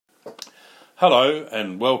Hello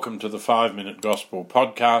and welcome to the 5 Minute Gospel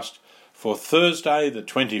podcast for Thursday the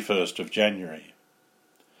 21st of January.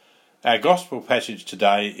 Our Gospel passage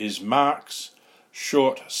today is Mark's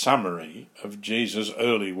short summary of Jesus'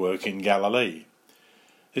 early work in Galilee.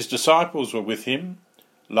 His disciples were with him,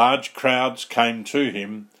 large crowds came to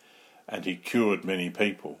him, and he cured many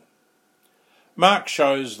people. Mark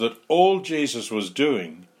shows that all Jesus was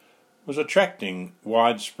doing was attracting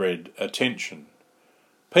widespread attention.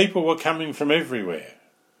 People were coming from everywhere,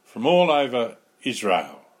 from all over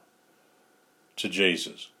Israel, to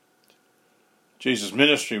Jesus. Jesus'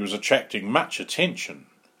 ministry was attracting much attention.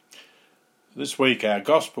 This week our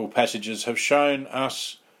Gospel passages have shown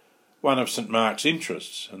us one of St. Mark's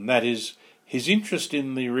interests, and that is his interest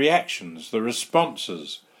in the reactions, the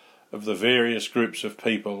responses of the various groups of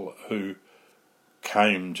people who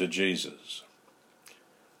came to Jesus.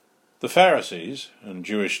 The Pharisees and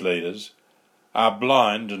Jewish leaders are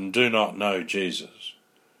blind and do not know Jesus.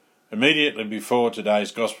 Immediately before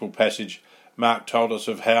today's Gospel passage, Mark told us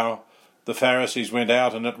of how the Pharisees went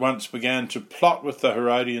out and at once began to plot with the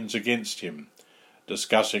Herodians against him,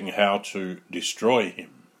 discussing how to destroy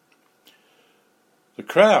him. The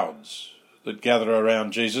crowds that gather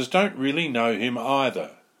around Jesus don't really know him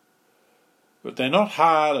either, but they're not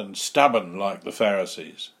hard and stubborn like the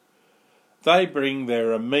Pharisees. They bring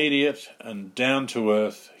their immediate and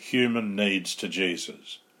down-to-earth human needs to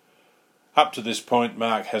Jesus. Up to this point,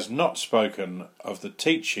 Mark has not spoken of the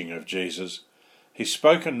teaching of Jesus. He's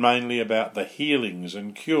spoken mainly about the healings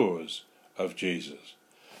and cures of Jesus.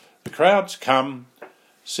 The crowds come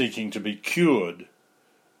seeking to be cured,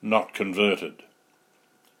 not converted.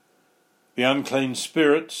 The unclean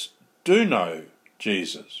spirits do know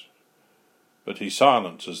Jesus, but he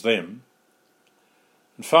silences them.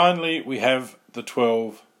 And finally, we have the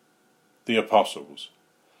 12, the apostles.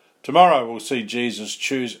 Tomorrow we'll see Jesus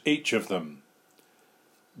choose each of them.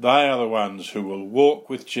 They are the ones who will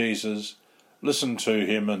walk with Jesus, listen to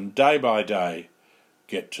him, and day by day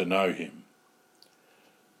get to know him.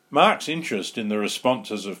 Mark's interest in the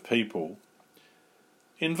responses of people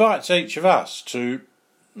invites each of us to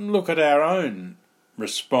look at our own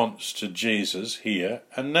response to Jesus here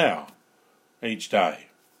and now, each day.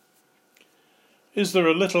 Is there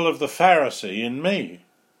a little of the Pharisee in me?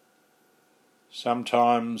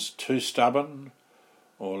 Sometimes too stubborn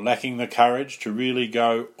or lacking the courage to really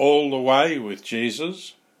go all the way with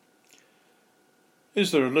Jesus?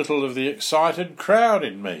 Is there a little of the excited crowd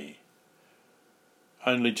in me,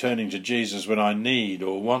 only turning to Jesus when I need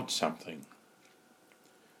or want something?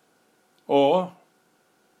 Or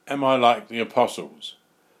am I like the apostles,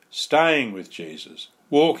 staying with Jesus,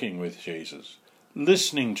 walking with Jesus,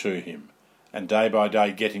 listening to him, and day by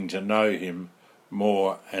day getting to know him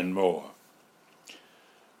more and more?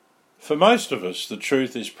 For most of us, the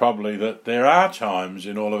truth is probably that there are times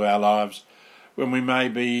in all of our lives when we may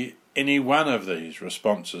be any one of these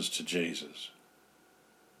responses to Jesus.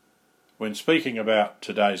 When speaking about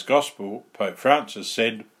today's Gospel, Pope Francis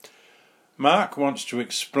said, Mark wants to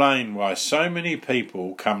explain why so many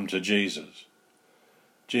people come to Jesus.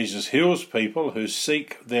 Jesus heals people who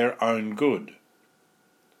seek their own good.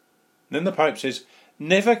 Then the Pope says,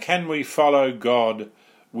 never can we follow God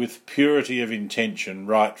with purity of intention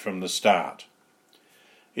right from the start.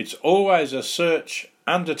 It's always a search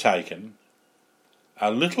undertaken,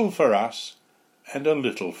 a little for us and a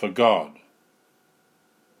little for God.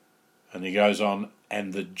 And he goes on,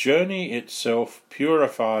 and the journey itself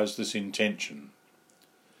purifies this intention.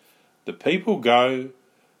 The people go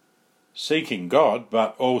seeking God,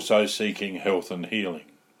 but also seeking health and healing.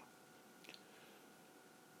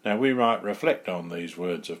 Now we might reflect on these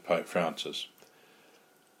words of Pope Francis.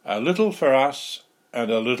 A little for us and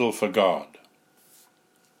a little for God.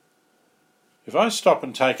 If I stop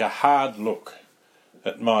and take a hard look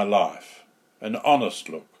at my life, an honest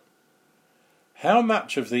look, how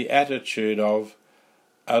much of the attitude of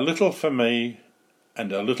a little for me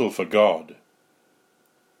and a little for God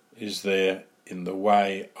is there in the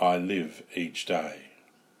way I live each day?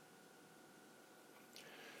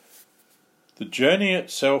 The journey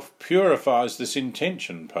itself purifies this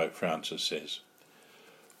intention, Pope Francis says.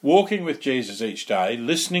 Walking with Jesus each day,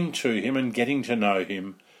 listening to him and getting to know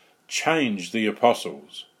him, changed the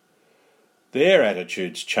apostles. Their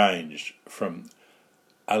attitudes changed from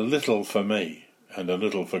a little for me and a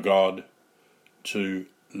little for God to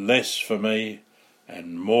less for me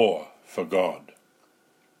and more for God.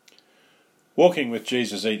 Walking with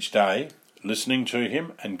Jesus each day, listening to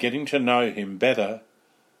him and getting to know him better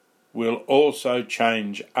will also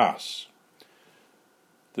change us.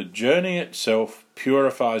 The journey itself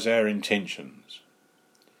purifies our intentions.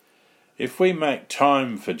 If we make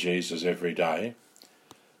time for Jesus every day,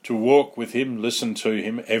 to walk with him, listen to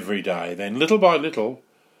him every day, then little by little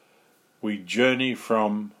we journey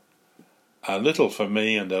from a little for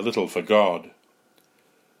me and a little for God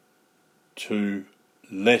to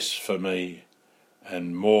less for me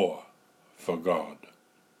and more for God.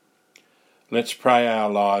 Let's pray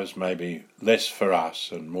our lives may be less for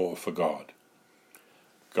us and more for God.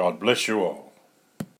 God bless you all.